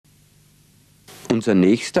Unser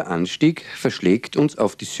nächster Anstieg verschlägt uns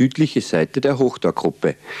auf die südliche Seite der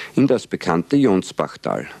Hochtorgruppe, in das bekannte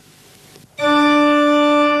Johnsbachtal.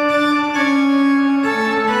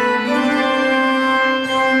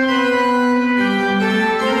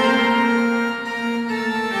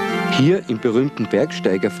 Hier im berühmten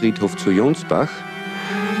Bergsteigerfriedhof zu Johnsbach,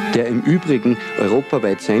 der im Übrigen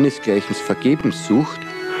europaweit seinesgleichen vergebens sucht,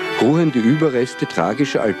 ruhen die Überreste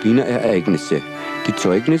tragischer alpiner Ereignisse, die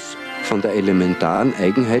Zeugnis von der elementaren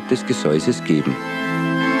Eigenheit des Gesäuses geben.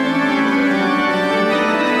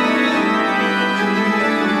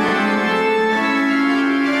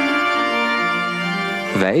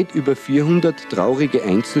 Weit über 400 traurige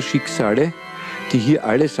Einzelschicksale, die hier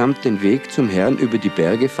allesamt den Weg zum Herrn über die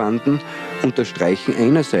Berge fanden, unterstreichen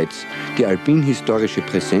einerseits die alpinhistorische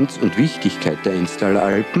Präsenz und Wichtigkeit der Ennstaler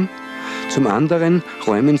Alpen, zum anderen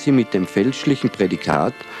räumen sie mit dem fälschlichen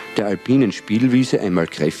Prädikat der alpinen Spielwiese einmal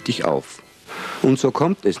kräftig auf. Und so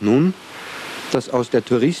kommt es nun, dass aus der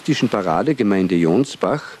touristischen Paradegemeinde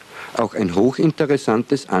Johnsbach auch ein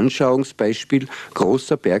hochinteressantes Anschauungsbeispiel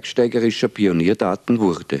großer bergsteigerischer Pionierdaten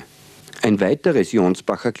wurde. Ein weiteres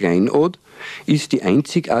Johnsbacher Kleinod ist die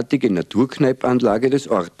einzigartige Naturkneipanlage des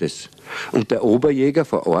Ortes. Und der Oberjäger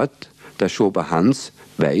vor Ort, der Schober Hans,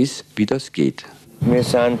 weiß, wie das geht. Wir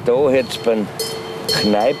sind da jetzt beim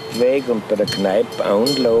Kneipweg und bei der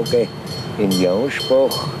Kneipanlage in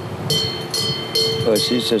Johnsbach.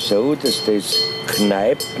 Es ist ja so, dass das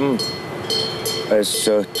Kneipen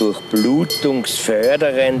also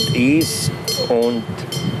durchblutungsfördernd ist und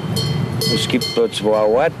es gibt da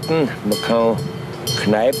zwei Arten. Man kann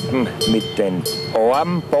kneipen mit dem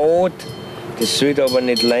Armbad. Das sollte aber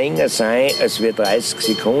nicht länger sein als 30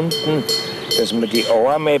 Sekunden, dass man die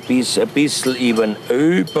Arme bis ein bisschen über den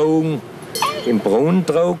Ellbogen im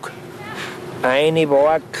Brunnendruck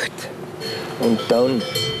reinwagt. Und dann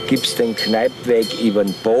gibt es den Kneipweg über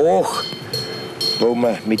den Bach, wo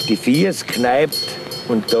man mit den Füßen kneipt.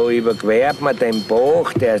 Und da überquert man den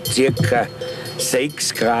Bach, der ca.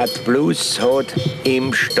 6 Grad plus hat,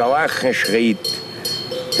 im starken Schritt.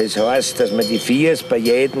 Das heißt, dass man die Füße bei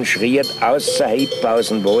jedem Schritt außerhalb aus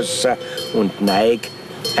dem Wasser und neig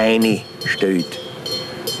einstellt.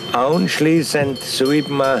 Anschließend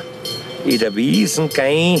sollte man in der Wiesen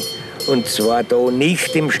gehen, und zwar da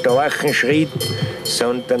nicht im starken Schritt,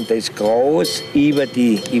 sondern das Gras über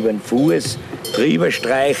den Fuß drüber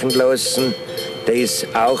streichen lassen, das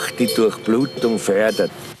auch die Durchblutung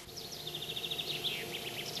fördert.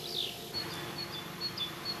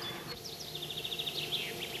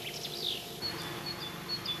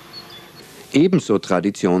 Ebenso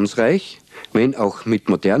traditionsreich, wenn auch mit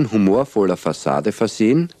modern humorvoller Fassade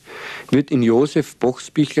versehen, wird in Josef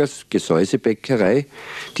Bochsbichlers Gesäusebäckerei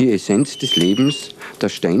die Essenz des Lebens,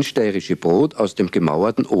 das steinsteirische Brot aus dem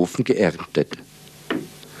gemauerten Ofen geerntet.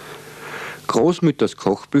 Großmütters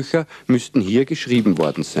Kochbücher müssten hier geschrieben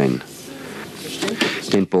worden sein.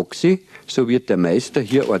 Den Boxi, so wird der Meister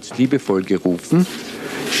hier ortsliebevoll gerufen,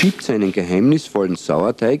 schiebt seinen geheimnisvollen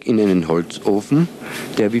Sauerteig in einen Holzofen,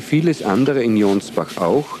 der wie vieles andere in Johnsbach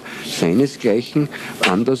auch seinesgleichen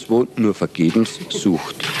anderswo nur vergebens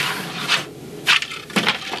sucht.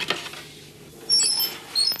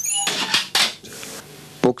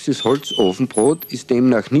 Boxis Holzofenbrot ist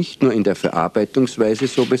demnach nicht nur in der Verarbeitungsweise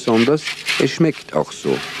so besonders, es schmeckt auch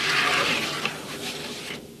so.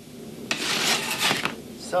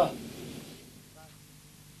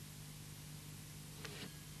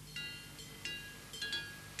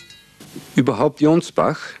 Überhaupt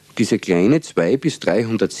Johnsbach, diese kleine 200 bis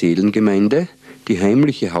 300 Seelengemeinde, die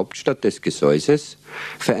heimliche Hauptstadt des Gesäuses,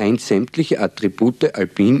 vereint sämtliche Attribute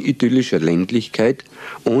alpin-idyllischer Ländlichkeit,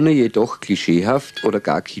 ohne jedoch klischeehaft oder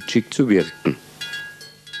gar kitschig zu wirken.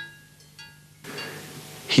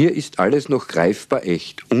 Hier ist alles noch greifbar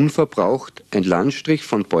echt, unverbraucht, ein Landstrich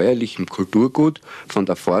von bäuerlichem Kulturgut, von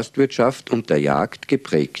der Forstwirtschaft und der Jagd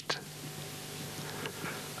geprägt.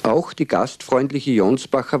 Auch die gastfreundliche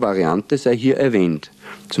Johnsbacher Variante sei hier erwähnt,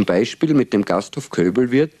 zum Beispiel mit dem Gasthof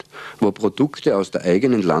Köbelwirt, wo Produkte aus der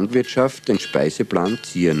eigenen Landwirtschaft den Speiseplan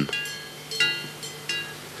zieren.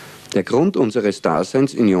 Der Grund unseres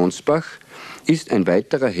Daseins in Johnsbach ist ein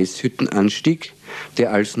weiterer Hesshüttenanstieg,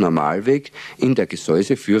 der als Normalweg in der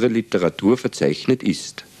Gesäuseführerliteratur verzeichnet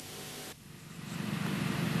ist.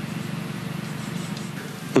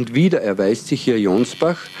 Und wieder erweist sich hier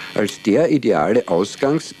Johnsbach als der ideale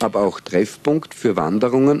Ausgangs-, aber auch Treffpunkt für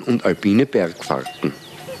Wanderungen und alpine Bergfahrten.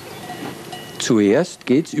 Zuerst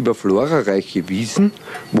geht's über florareiche Wiesen,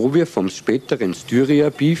 wo wir vom späteren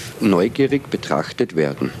Styria-Beef neugierig betrachtet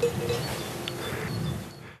werden.